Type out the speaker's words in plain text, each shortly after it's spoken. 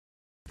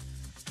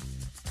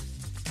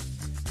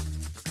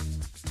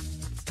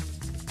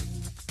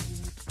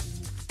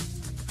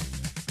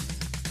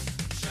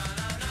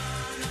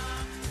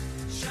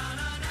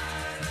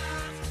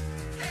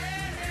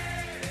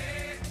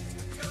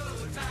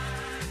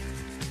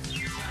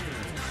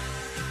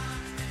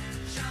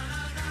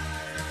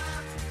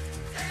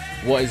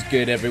What is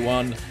good,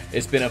 everyone?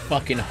 It's been a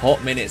fucking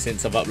hot minute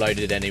since I've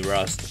uploaded any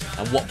Rust,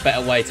 and what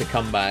better way to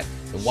come back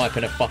than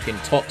wiping a fucking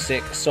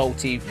toxic,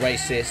 salty,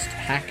 racist,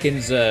 hacking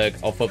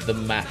Zerg off of the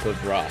map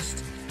of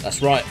Rust.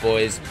 That's right,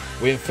 boys,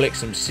 we inflict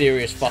some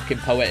serious fucking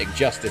poetic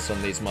justice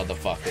on these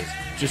motherfuckers.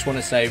 Just want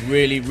to say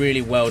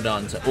really well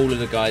done to all of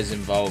the guys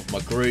involved, my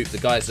group, the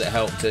guys that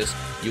helped us.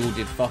 You all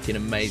did fucking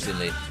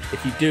amazingly.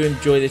 If you do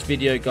enjoy this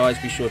video, guys,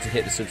 be sure to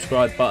hit the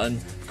subscribe button,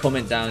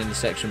 comment down in the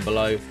section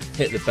below,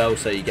 hit the bell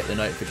so you get the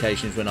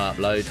notifications when I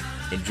upload.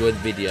 Enjoy the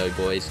video,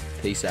 boys.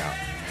 Peace out.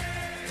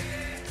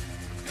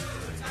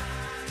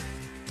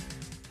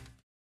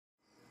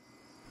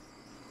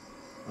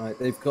 Right,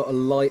 they've got a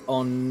light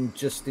on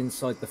just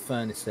inside the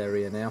furnace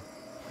area now.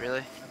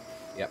 Really?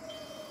 Yep.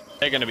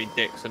 They're going to be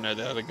dicks, and they're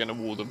going to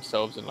wall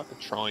themselves in like a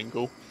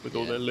triangle with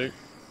all their loot.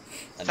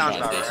 And sounds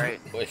about right.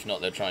 Well, if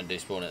not, they'll try and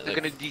despawn it. They're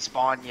going to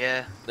despawn,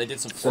 yeah. They did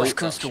some Worst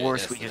comes to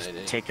worst, we just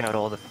take out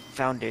all the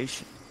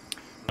foundation.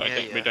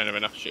 We don't have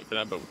enough shit for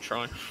that, but we'll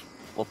try.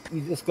 Well,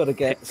 you just got to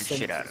get the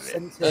shit out of it.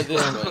 At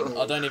this point,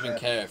 I don't even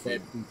care if we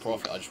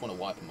profit. I just want to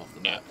wipe them off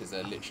the map because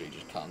they're literally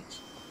just cunts.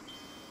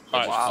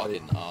 They're just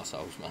fucking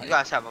arseholes, mate. You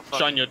guys have a fucking...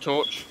 Shine your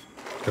torch.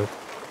 Go.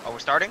 Oh, we're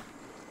starting?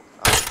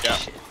 Oh, yeah.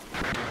 Shit.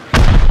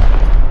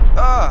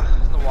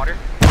 In the water.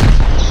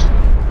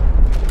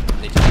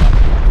 Need to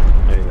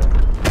wipe. There you go.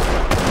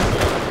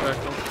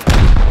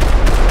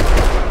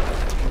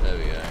 There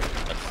we go.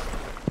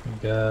 We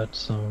got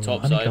some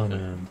Top honey side.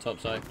 coming. Top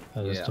side.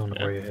 I just don't know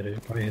where you hit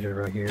it. Probably hit it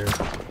right here.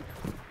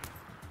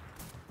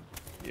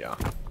 Yeah.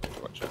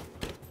 Watch it.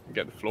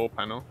 Get the floor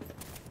panel.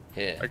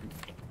 Here.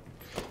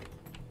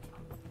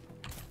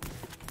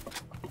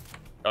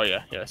 Oh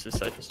yeah, this is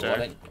safest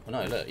area. Oh,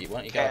 no, look, why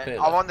don't you go up here?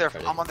 I'm on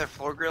their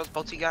floor grills,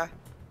 Bolty guy.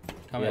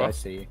 Come Yeah, here. I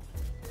see you.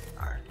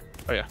 Alright.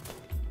 Oh yeah.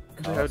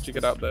 How'd you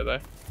get up there though?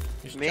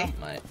 Just Me? jump,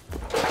 mate.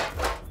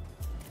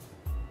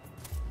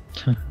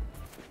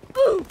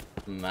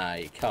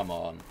 Mate, come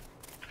on.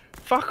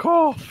 Fuck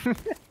off!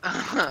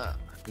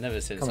 Never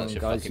seen Come such on, a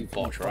guys, fucking you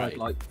bot can rate.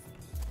 like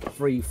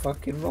 3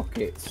 fucking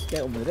rockets.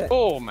 Get on with it.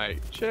 Oh mate,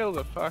 chill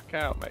the fuck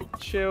out, mate.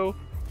 Chill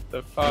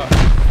the fuck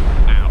out.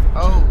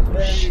 Oh,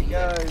 There shit. you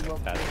go.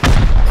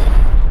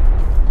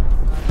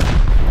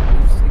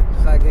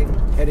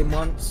 Zigzagging. Hit him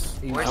once.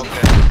 He's Where's he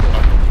out. going?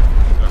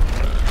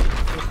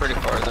 Pretty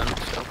far then.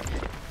 So.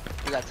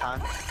 We got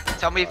time.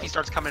 Tell me if he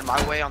starts coming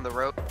my way on the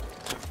road.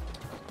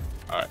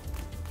 Alright.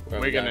 Where are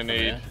We're we gonna going from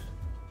need... here?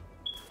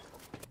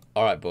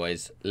 Alright,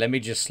 boys, let me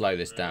just slow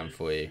this down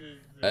for you.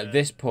 At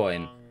this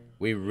point,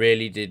 we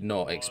really did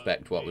not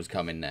expect what was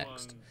coming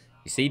next.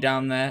 You see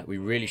down there, we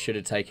really should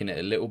have taken it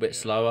a little bit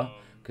slower,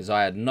 because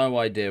I had no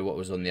idea what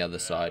was on the other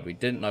side. We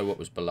didn't know what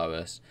was below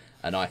us,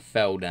 and I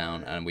fell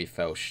down, and we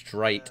fell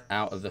straight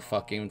out of the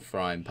fucking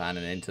frying pan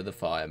and into the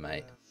fire,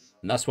 mate.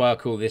 And that's why I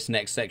call this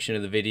next section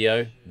of the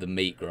video, the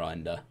meat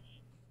grinder.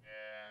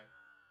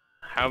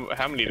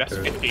 How many? That's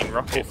 15 Oh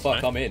rockets,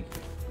 fuck, mate. I'm in.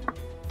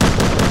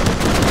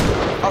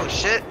 Oh,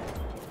 shit.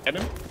 Get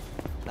him?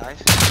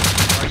 Nice.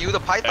 Are you the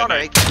Python or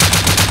AK?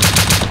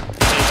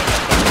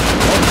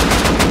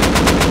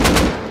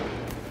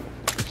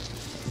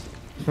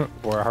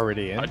 We're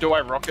already in. Do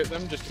I rocket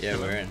them? Just Yeah,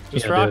 we're in.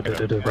 Just Yeah,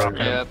 rocket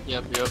them.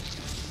 Yep.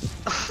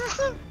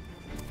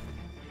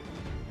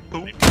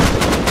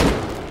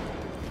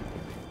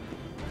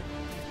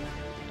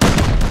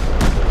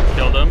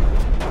 Kill them.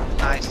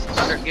 Nice.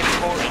 Sucker, get it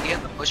forward and get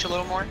in the bush a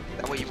little more.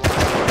 That way you won't.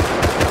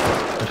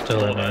 They're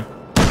still in there.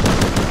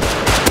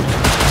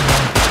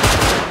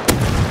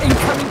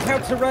 Incoming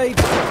counter raid.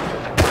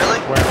 Really?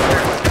 Where?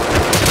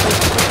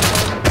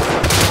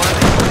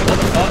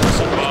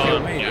 Someone's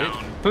killed me, dude.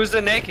 Down. Who's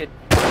the naked?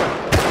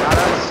 Not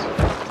us.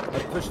 I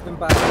pushed them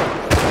back.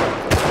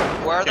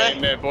 Where are Get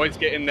in they? there, boys.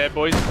 Get in there,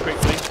 boys.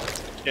 Quickly.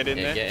 Get in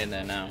Yeah, there. get in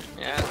there now.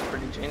 Yeah, it's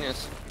pretty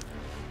genius.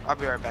 I'll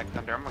be right back,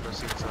 Thunder. I'm gonna go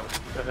see what's up.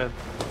 Go ahead.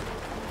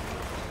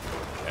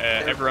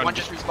 Everyone. One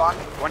just respawned.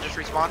 One just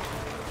respawned.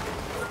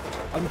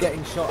 I'm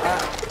getting shot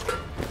at.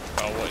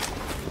 Oh, wait.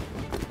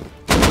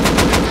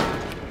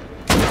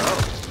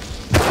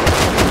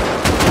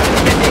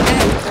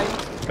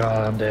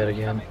 God, I'm dead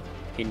again.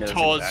 He knows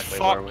Toz, exactly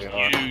fuck where we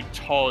are. you,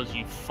 Toz,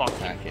 you fucking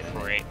Back in.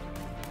 prick.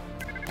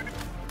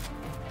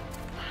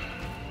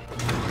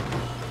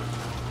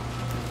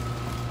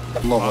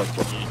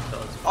 Fuck you,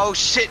 Toz. Oh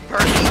shit,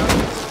 Bernie.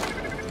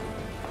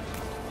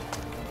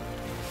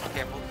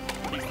 Okay, well,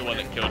 He's the one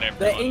that killed everyone.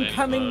 They're then,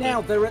 incoming so-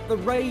 now. They're at the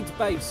raid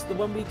base, the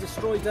one we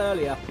destroyed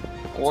earlier.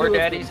 War Two of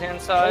Daddy's them.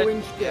 inside.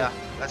 Orange gear. yeah,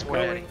 that's what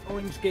it is.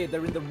 Orange gear.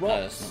 They're in the No,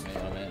 rocks. that's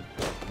not me, I'm in.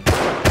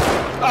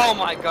 Oh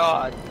my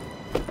god.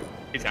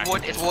 He's It's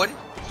wood, it's wood.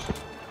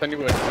 It's only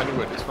wood,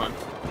 it's fine.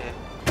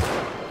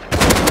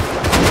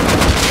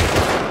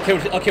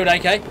 I killed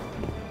AK.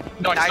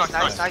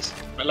 Nice.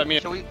 But let me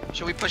in.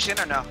 Should we push in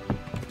or no? Yeah,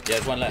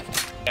 there's one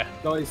left.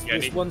 Guys, Yeah,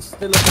 this one's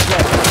still at the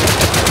rock.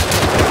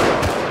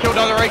 Killed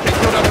other AK,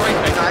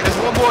 Nice. There's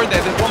one more in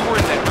there, I'm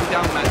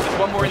down, man. There's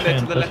one more in there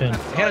to the Push in.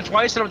 left. Hit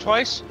him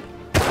twice.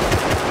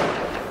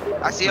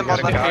 I see him We on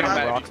gotta left get him hand.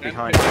 back. Rocks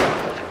behind you.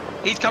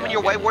 He's coming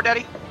your way, War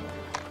Daddy.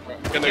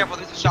 Careful,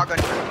 there's a shotgun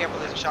trap. Careful,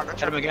 there's a shotgun Hit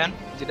trap. him again.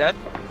 Is he dead?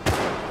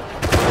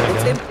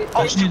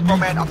 Oh shoot, bro,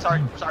 man. I'm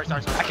sorry. Sorry.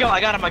 I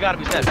got him.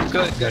 He's dead.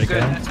 Good.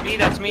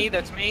 That's me.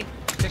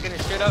 Picking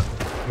his shit up.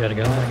 You got a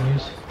gun I can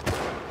use?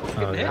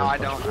 Oh, No, I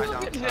don't.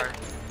 Sorry.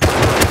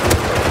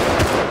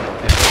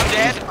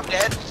 I'm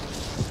dead.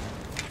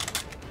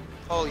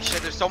 Holy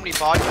shit, there's so many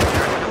bodies in there.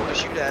 I don't know who to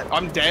shoot at.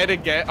 I'm dead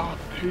again. Oh,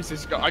 who's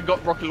this guy? I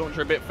got rocket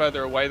launcher a bit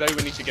further away though.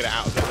 We need to get it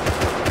out of there.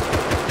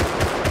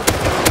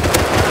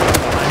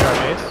 Behind our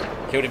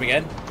base. Killed him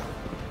again.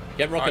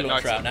 Get rocket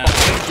launcher out now.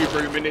 Behind you,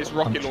 Ruben. It's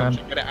rocket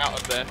launcher. Get it out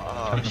of there.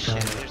 Oh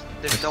shit,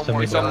 there's no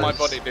more It's on my guys.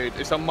 body, dude.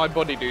 It's on my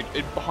body, dude.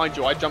 It's behind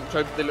you. I jumped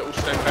over the little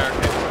stone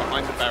barricade. It's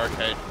behind the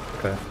barricade.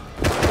 Okay.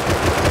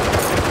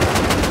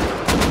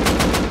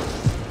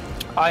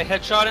 I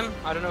headshot him.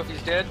 I don't know if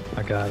he's dead.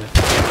 I got it.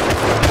 Get it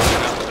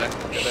out of there.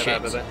 Get it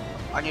out of there.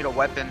 I need a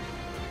weapon.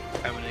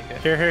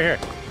 Here.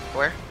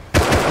 Where?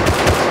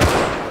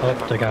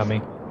 Oh, they got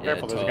me.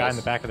 Careful, there's a guy in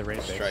the back of the raid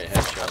base. Straight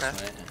headshots,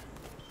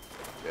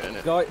 Okay.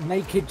 mate. Guy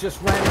naked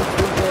just ran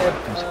through there.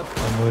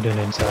 I'm wooden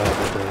inside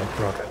with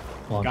the rocket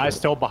launcher. Guy's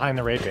still behind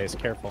the raid base.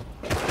 Careful.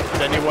 Is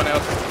anyone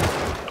else?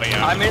 Oh,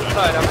 yeah, I'm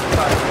inside.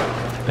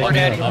 Pick Or me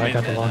Daddy. up, I'm I in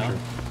got the there launcher.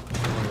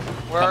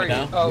 Where are you?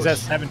 down. Oh, He's at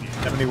 70,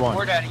 71.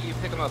 Or Daddy, you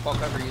pick him up. I'll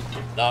cover you.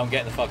 No, I'm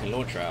getting the fucking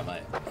launcher out,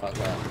 mate. Fuck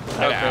that.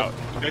 Get it out.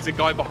 There's a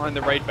guy behind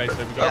the raid base.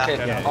 So we got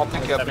Okay, Yeah, I'll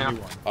pick you up now.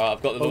 71. Alright,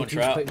 I've got the Oh, launcher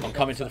he's out. putting- I'm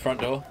coming to the front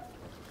door.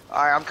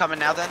 Alright, I'm coming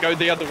now then. Go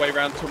the other way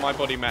round to my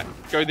body, Matt.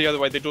 Go the other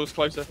way. The door's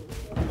closer.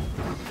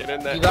 Get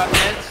in there. You got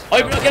meds?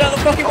 Open up, get out of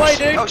the fucking way,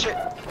 dude! Oh shit.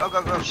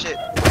 Go, shit.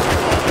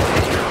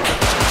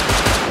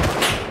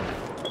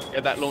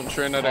 Get that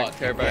launcher in. I don't Fuck,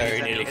 care about very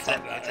it. nearly It's fucked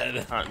in, that it's in.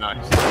 then. Alright,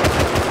 nice.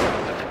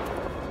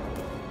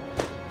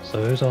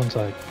 So who's on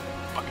site?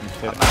 Fucking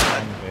shit. I'm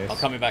outside. On the base. I'm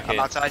coming back I'm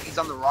here. outside. He's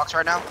on the rocks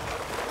right now.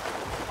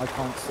 I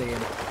can't see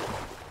him.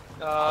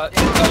 Oh, shit.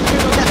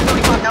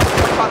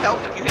 25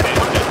 health if you hit him.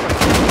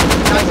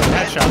 Nice, man.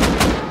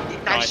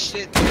 Headshot. Nice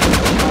shit.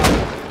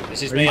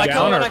 This is Are me. you I'm down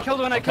coming. or- I killed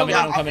one. I'm coming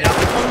in, I'm coming in.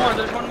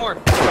 There's one more. To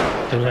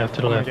the left,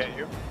 to the I'm gonna left. get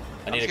you. I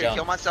I'm need just a gonna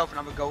kill gun. myself and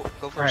I'm gonna go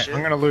for a Alright, shit.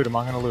 I'm gonna loot him.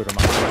 Okay.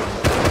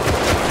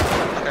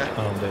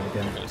 Oh, I'm dead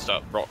again. I'm gonna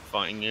start rock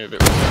fighting you a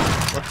bit. Oh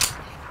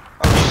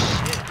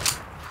shit.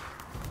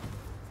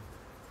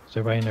 Is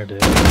everybody in there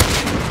dead?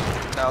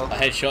 No. I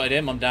headshotted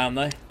him. I'm down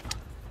though.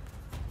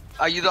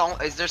 Are you the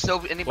only? Is there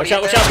still anybody? Watch out!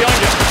 in Watch there? out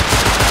behind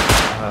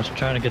you! I was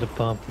trying to get a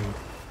pump and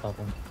pump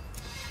him.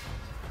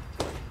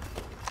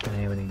 Don't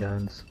have any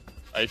guns.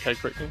 AK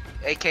quickly.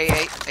 AK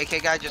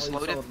guy just He's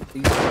loaded. on-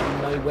 He's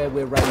know where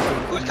we're raiding.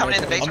 Who's coming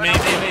in the base Oh, right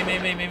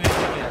me. now?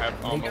 I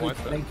have armor Naked,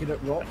 with it. naked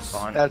at rocks.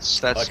 That's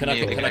Can I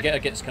me. get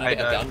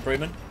a gun,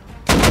 Bruman?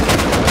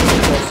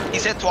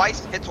 He's hit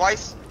twice.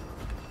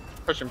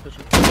 Push him.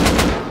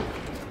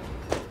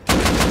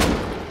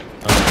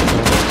 Oh,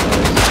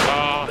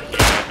 Oh,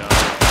 yeah,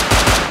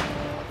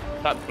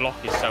 no. That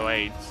block is so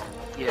AIDS.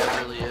 Yeah,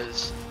 it really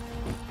is.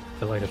 I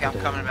feel like I Okay, I'm put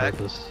that coming on back.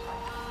 purpose.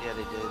 Yeah,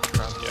 they did.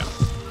 Probably.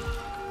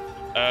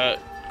 Yeah.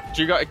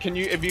 Do you guys,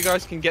 if you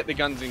guys can get the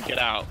guns and get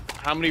out,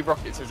 how many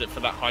rockets is it for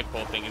that high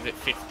core thing? Is it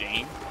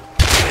 15?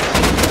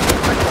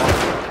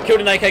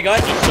 Killed an AK guy.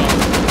 Just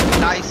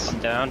shot. Nice.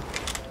 Down.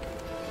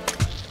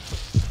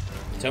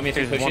 Tell me if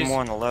he There's one pushes. more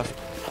on the left.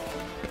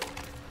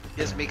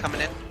 Here's me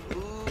coming in.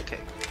 Okay.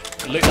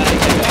 Loot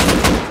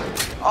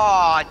that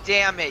Aw,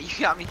 damn it. You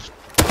got me. AK guy.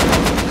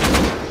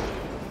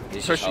 He's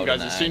just Pushing, holding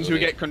guys. As that soon as angle, we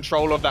get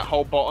control of that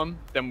whole bottom,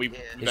 then we. Yeah.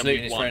 He's then looting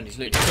we his won. friend. He's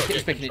looting.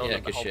 He's picking it. Yeah,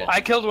 good shit.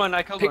 I killed one.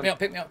 Pick me up.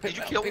 Pick me up. Did Pick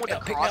you me kill up. him Pick with me up.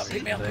 the Pick me up. crossing?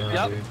 Pick me up. Damn,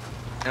 Yep.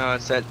 dude. No,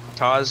 it's that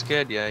Taz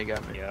kid. Yeah, he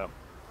got me. Yeah.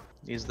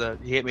 He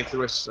hit me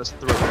through a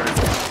barrier.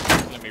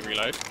 Let me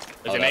reload.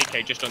 There's Oh, an that-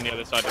 AK just on the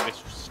other side of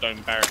this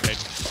stone barricade.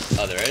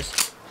 Oh, there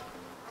is.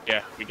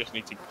 Yeah, we just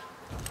need to.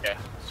 Yeah,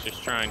 let's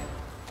just try and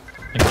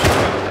I think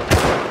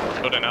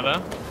it's- build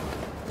another.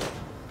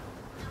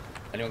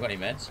 Anyone got any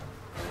meds?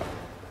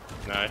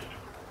 No.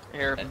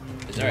 Here.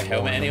 Is there a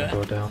helmet I'm gonna anywhere?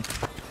 Go down.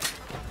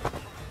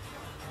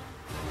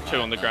 Two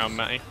on the ground,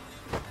 Matty.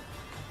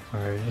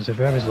 Alright, is it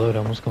everybody's load?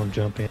 I'm just gonna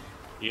jump in.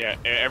 Yeah,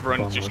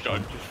 everyone's Bum just rush got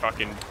him. just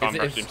fucking bum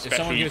If- rush if- him. if Especially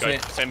someone you gives go, me-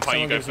 Senpai, someone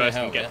you go gives me a first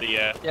and help, get the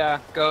Yeah,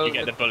 go. you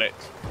get the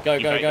bullets. Go,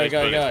 You go, take go, those go,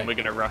 bullets go. and we're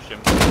gonna rush him.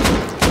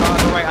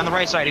 On the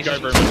right side. You go,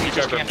 He's Bruce. just- You he's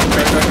go, just Bruce.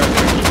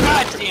 camping.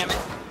 God damn it.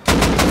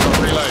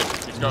 Got reload.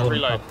 He's got Load him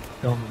reload. up.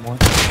 Kill him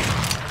once.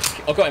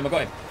 I got him. I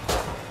got him.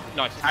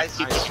 Nice. Nice,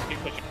 Keep nice. pushing. Keep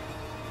pushing.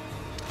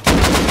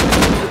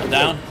 I'm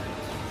down.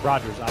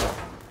 Rogers, out.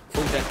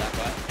 Full death that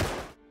guy.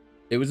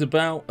 It was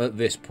about at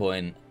this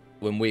point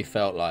when we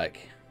felt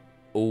like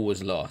all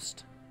was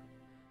lost.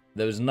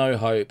 There was no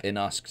hope in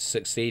us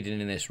succeeding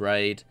in this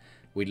raid.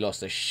 We'd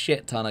lost a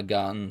shit ton of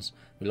guns.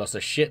 We lost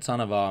a shit ton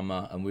of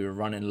armor, and we were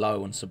running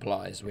low on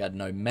supplies. We had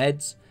no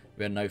meds.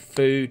 We had no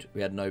food.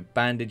 We had no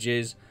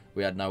bandages.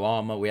 We had no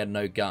armor. We had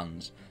no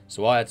guns.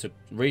 So I had to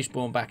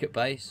respawn back at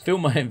base, fill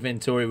my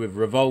inventory with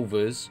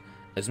revolvers,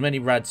 as many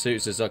rad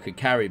suits as I could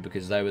carry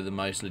because they were the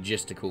most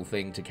logistical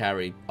thing to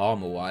carry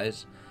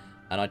armor-wise,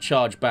 and I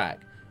charged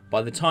back.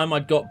 By the time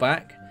I'd got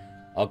back,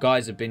 Our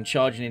guys have been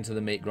charging into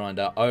the meat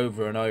grinder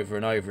over and over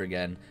and over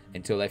again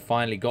until they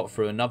finally got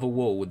through another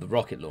wall with the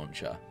rocket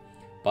launcher.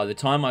 By the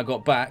time I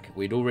got back,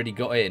 we'd already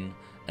got in,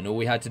 and all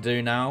we had to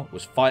do now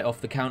was fight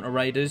off the counter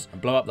raiders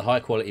and blow up the high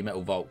quality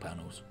metal vault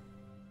panels.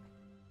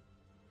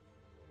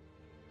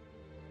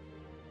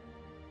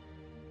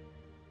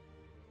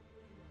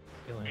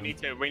 We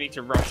need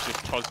to rush this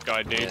Toz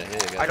guy, dude. Yeah, here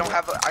we go. I don't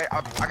have. I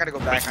gotta go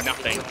back. With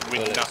nothing.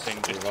 With nothing.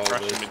 Just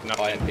rush him with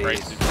nothing. IMPs.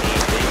 Braces.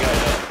 There you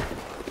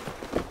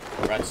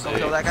go. Red suit.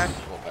 kill that guy?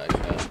 Swap back,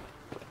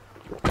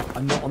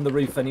 I'm not on the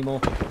roof anymore.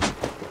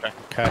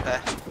 Okay.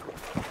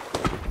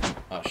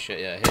 Oh shit,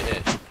 yeah,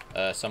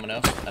 here. Someone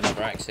else,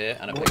 another axe here,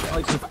 and a What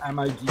pickaxe. type of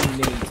ammo do you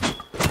need?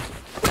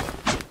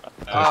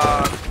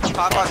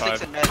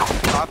 5.56 and med.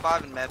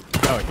 5.5 and med.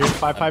 Oh, here's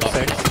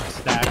 5.56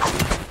 stack.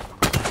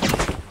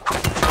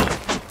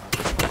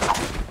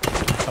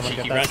 Someone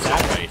Cheeky get that rat stack.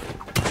 suit raid.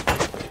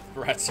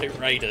 Rat suit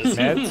raiders.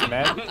 Meds.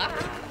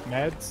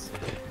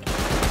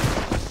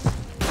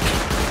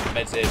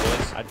 Meds here,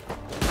 boys.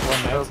 Four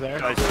meds there.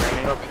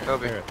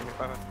 Kobe. Here.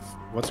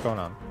 What's going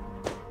on?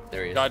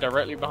 There he is. Guy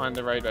directly behind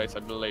the raid base, I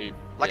believe.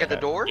 Like at the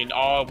door? In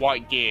our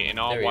white gear. In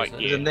our There he white is.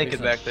 There's gear. a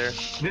naked back there.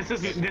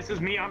 This is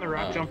me on the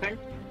rock jumping.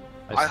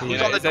 I see.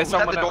 Who's on the Is there who's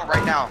at the someone door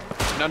right now?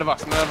 None of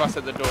us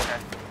at the door.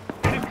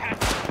 I didn't have...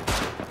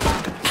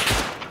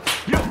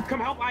 Yo, come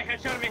help! I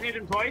headshot him and hit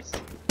him twice.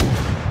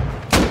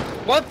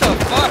 What the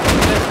fuck?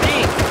 That's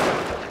me.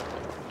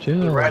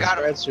 Chill. I got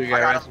him. Red suit I guy.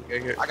 got Red him. suit guy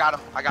here. I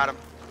got him.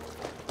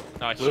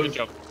 Nice, good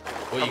job.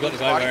 Well, you got the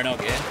guy wearing our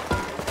gear.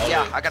 Oh,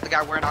 Yeah, look. I got the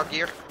guy wearing our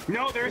gear.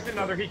 No, there's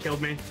another. He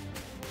killed me.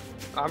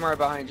 I'm right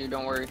behind you.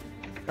 Don't worry.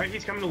 Alright,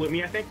 he's coming to loot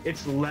me. I think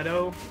it's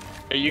Leto.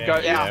 Hey, you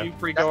guys, Yeah. you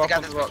three That's go the up guy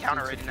on that's the been rocks and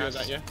counter-raiding secure us.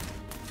 that, yeah?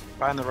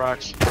 Behind the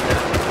rocks.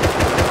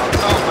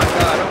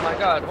 Oh my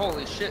god.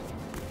 Holy shit.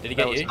 Did he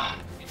get you?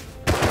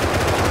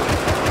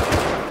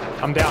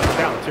 I'm down.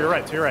 To your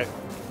right. It's to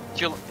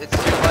your left.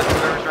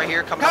 Whoever's right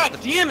here coming God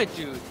up. damn it,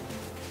 dude.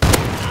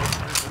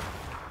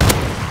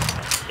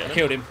 I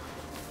killed him.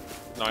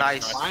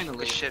 Nice. Finally.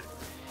 Good shit.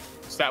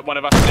 Is that one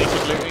of us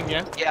naked looting,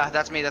 yeah? Yeah,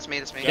 that's me. Get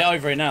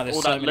over here now, there's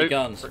All so that many loot.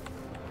 guns.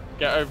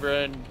 Get over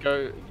and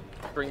go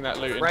bring that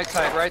loot in. Right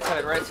side.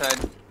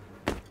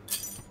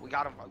 We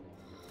got him.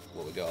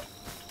 What we got?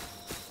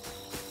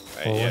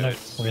 Oh, Yeah, We're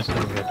still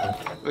gonna get there.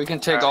 We can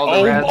take all the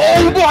Oh, rats.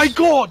 oh my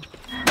god!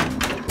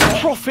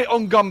 Profit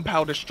on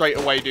gunpowder straight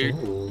away, dude.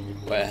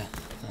 Where?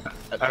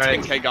 At Alright.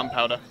 10k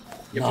gunpowder.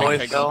 Your Nice. boy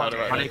 10k fell. gunpowder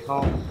right there.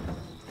 Honeycomb.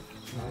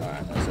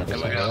 Alright, let's have a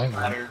look.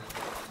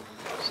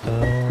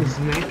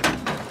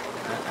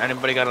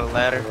 Anybody got a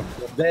ladder?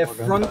 Their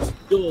front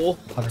door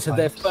to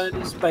their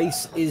furnace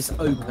base is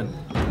open.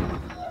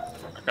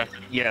 Okay.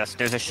 Yes,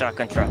 there's a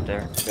shotgun trap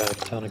there. Got a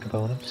ton of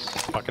components.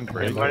 Fucking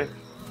great. Anybody?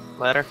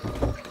 Ladder?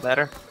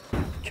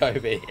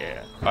 Kobe.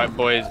 Yeah. Alright,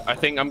 boys. I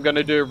think I'm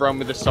gonna do a run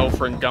with the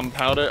sulfur and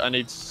gunpowder. I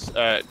need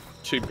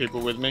 2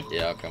 people with me.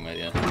 Yeah, I'll come with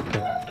you.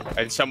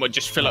 And someone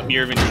just fill up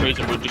your inventories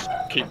and we'll just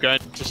keep going.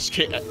 Just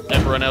hit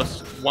everyone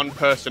else. One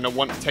person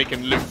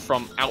taking loot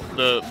from out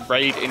the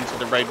raid into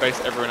the raid base.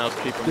 Everyone else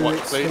keeping watch,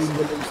 please.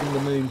 We're losing the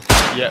moon.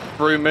 Yeah,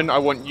 Brewman, I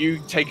want you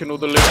taking all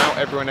the loot out.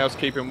 Everyone else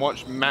keeping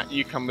watch. Matt,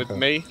 you come with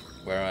me.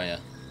 Where are you?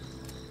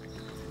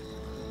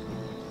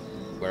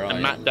 Where are And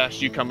you? Matt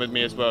Dash, you come with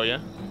me as well, yeah?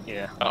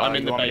 Yeah. I'm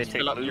in you the want me base. to take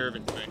Fill up loot? your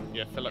inventory.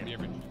 Yeah, fill up your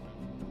inventory.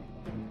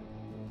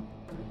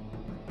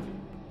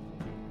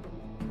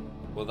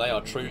 Well, they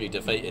are truly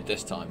defeated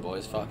this time,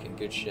 boys. Fucking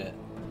good shit.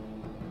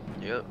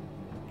 Yep.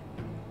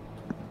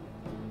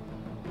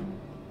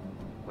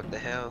 What the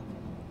hell?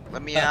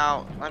 Let me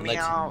out. Let me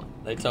out.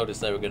 They told us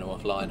they were going to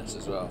offline us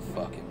as well.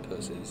 Fucking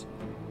pussies.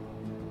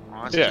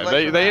 Oh, it's Yeah, too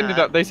late for they ended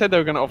that. up. They said they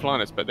were going to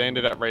offline us, but they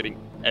ended up raiding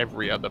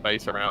every other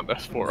base around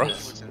us for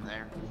us. What's in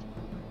there?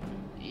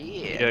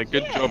 Yeah. Yeah,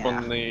 good job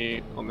on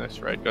this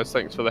raid, guys.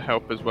 Thanks for the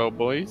help as well,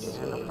 boys.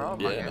 No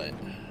problem. Yeah, man. mate.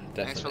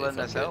 Definitely. Thanks for letting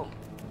us fucking- help.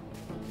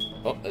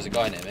 Oh, there's a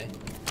guy near me.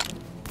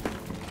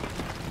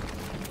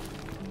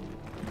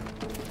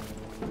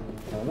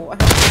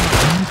 What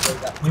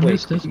happened? We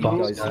missed this You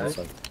box, guys guys.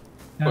 also-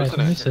 Guys, in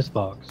we it? missed this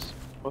box.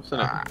 What's in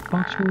it?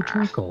 Box full of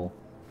charcoal.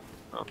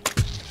 Oh.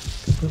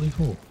 Completely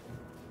full.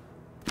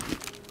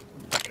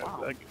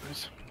 Okay,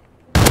 guys.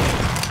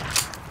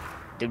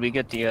 Did we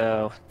get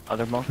the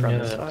other bunker on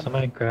this Yeah, side?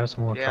 somebody grab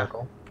some more Yeah.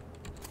 charcoal.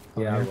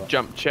 Yeah, Here. right.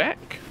 Jump check.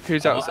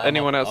 Who's I'm else? on-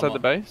 Anyone I'm outside on- the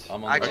base?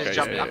 I'm on I the just base,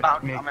 jumped. yeah.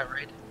 I'm at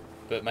raid.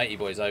 But matey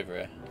boy's over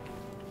here.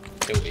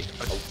 Tilty.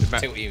 Oh,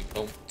 Matt.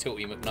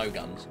 Tilty McNo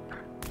guns.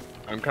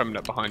 I'm coming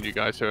up behind you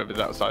guys. Whoever's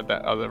outside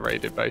that other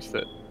raided base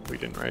that we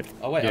didn't raid.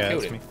 Oh wait, Yeah, I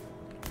killed it's him. me.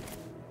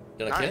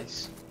 Did I kill him?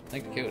 Nice. I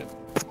think I killed him.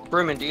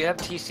 Brewman, do you have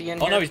TC in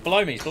Oh here? no, he's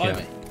below me. He's below Yeah.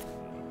 me.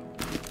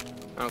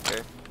 Okay.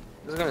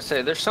 I was gonna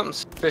say, there's something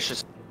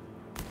suspicious.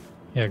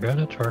 Yeah, grab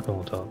that charcoal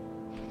on top.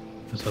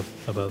 It's up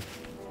above.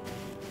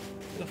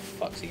 Where the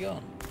fuck's he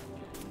gone?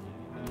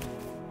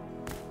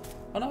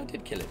 Oh no, I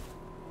did kill him.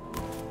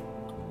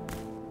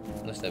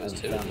 Unless there was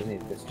two of them.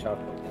 This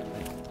charcoal, yeah,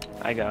 mate.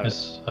 I got it.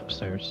 It's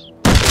upstairs.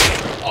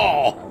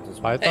 Oh,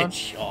 Python?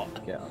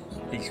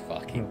 headshot. He's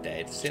fucking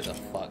dead. Sit the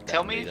fuck down.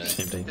 Tell me,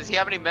 Vito. does he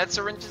have any med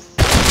syringes?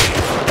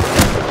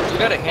 You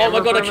got a hammer? Oh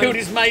my god, I for killed me?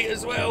 his mate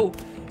as well.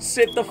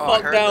 Sit the I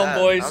fuck heard down, that.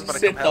 boys. I was about to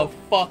Sit come the help.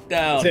 fuck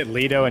down. Is it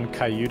Lido and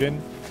Kayuden?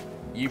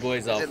 You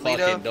boys are it fucking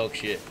Lido? dog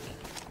shit.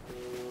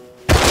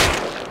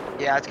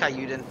 Yeah, it's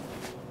Kayuden.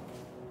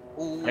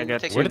 Ooh, I got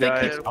take Where two do they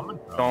guys keep coming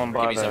from? going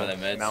by me some of the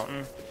them meds.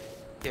 mountain.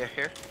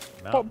 Here.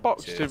 What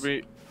box Cheers. did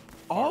we?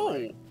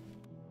 Oh.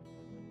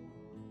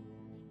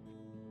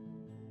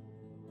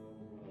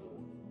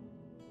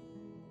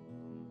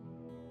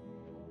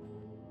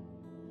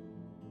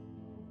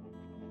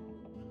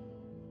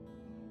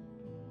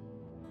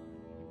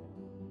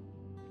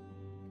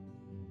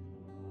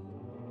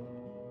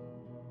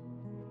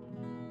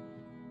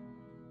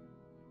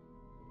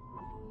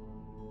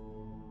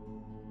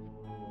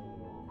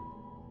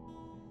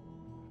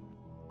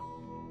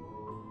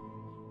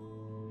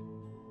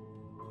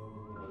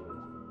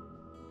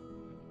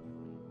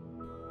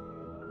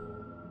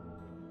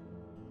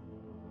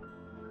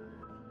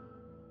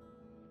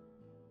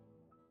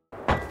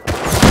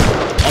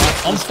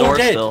 I'm full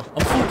dead.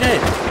 I'm full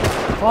dead.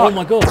 Oh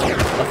my god.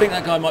 I think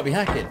that guy might be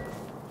hacking.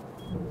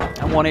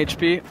 I'm 1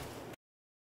 HP.